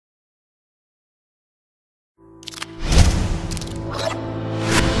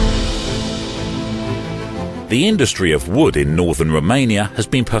The industry of wood in northern Romania has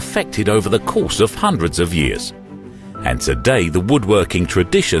been perfected over the course of hundreds of years. And today the woodworking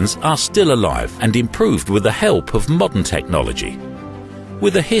traditions are still alive and improved with the help of modern technology.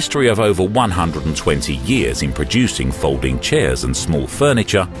 With a history of over 120 years in producing folding chairs and small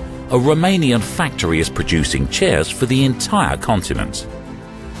furniture, a Romanian factory is producing chairs for the entire continent.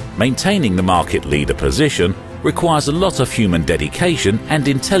 Maintaining the market leader position requires a lot of human dedication and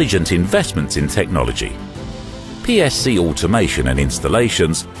intelligent investments in technology. PSC Automation and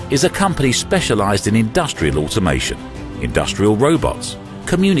Installations is a company specialized in industrial automation, industrial robots,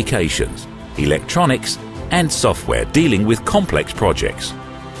 communications, electronics and software dealing with complex projects.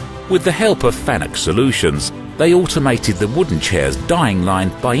 With the help of FANUC solutions, they automated the wooden chair's dyeing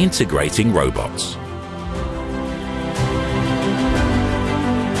line by integrating robots.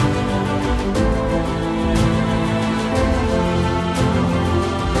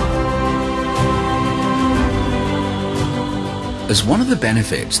 As one of the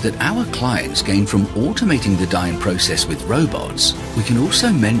benefits that our clients gain from automating the dyeing process with robots, we can also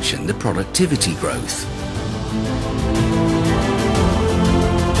mention the productivity growth.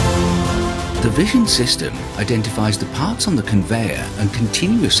 The vision system identifies the parts on the conveyor and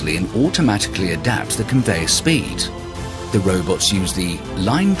continuously and automatically adapts the conveyor speed. The robots use the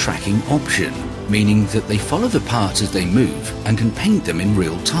line tracking option, meaning that they follow the parts as they move and can paint them in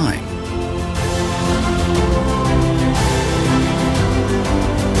real time.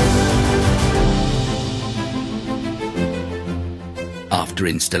 After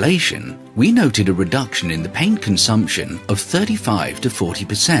installation, we noted a reduction in the paint consumption of 35 to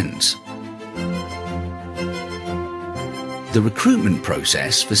 40%. The recruitment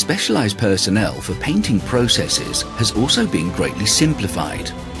process for specialized personnel for painting processes has also been greatly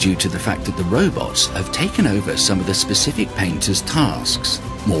simplified due to the fact that the robots have taken over some of the specific painters' tasks.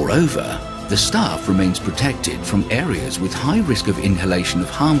 Moreover, the staff remains protected from areas with high risk of inhalation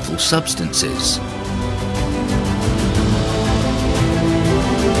of harmful substances.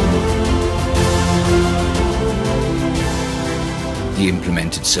 The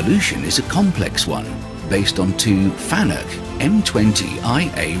implemented solution is a complex one, based on two FANUC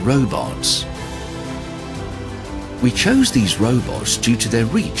M-20iA Robots. We chose these robots due to their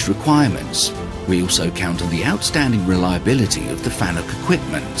reach requirements. We also count on the outstanding reliability of the FANUC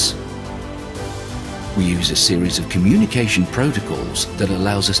equipment. We use a series of communication protocols that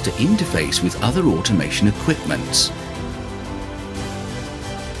allows us to interface with other automation equipment.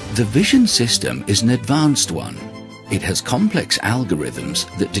 The vision system is an advanced one. It has complex algorithms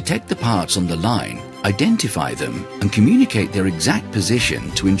that detect the parts on the line, identify them, and communicate their exact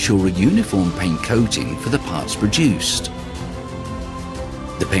position to ensure a uniform paint coating for the parts produced.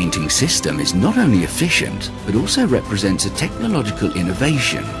 The painting system is not only efficient, but also represents a technological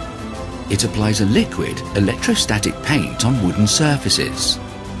innovation. It applies a liquid, electrostatic paint on wooden surfaces.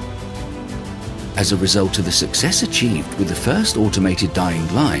 As a result of the success achieved with the first automated dyeing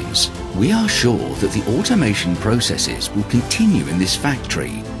lines, we are sure that the automation processes will continue in this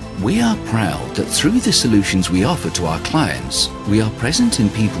factory. We are proud that through the solutions we offer to our clients, we are present in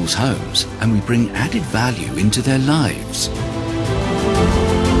people's homes and we bring added value into their lives.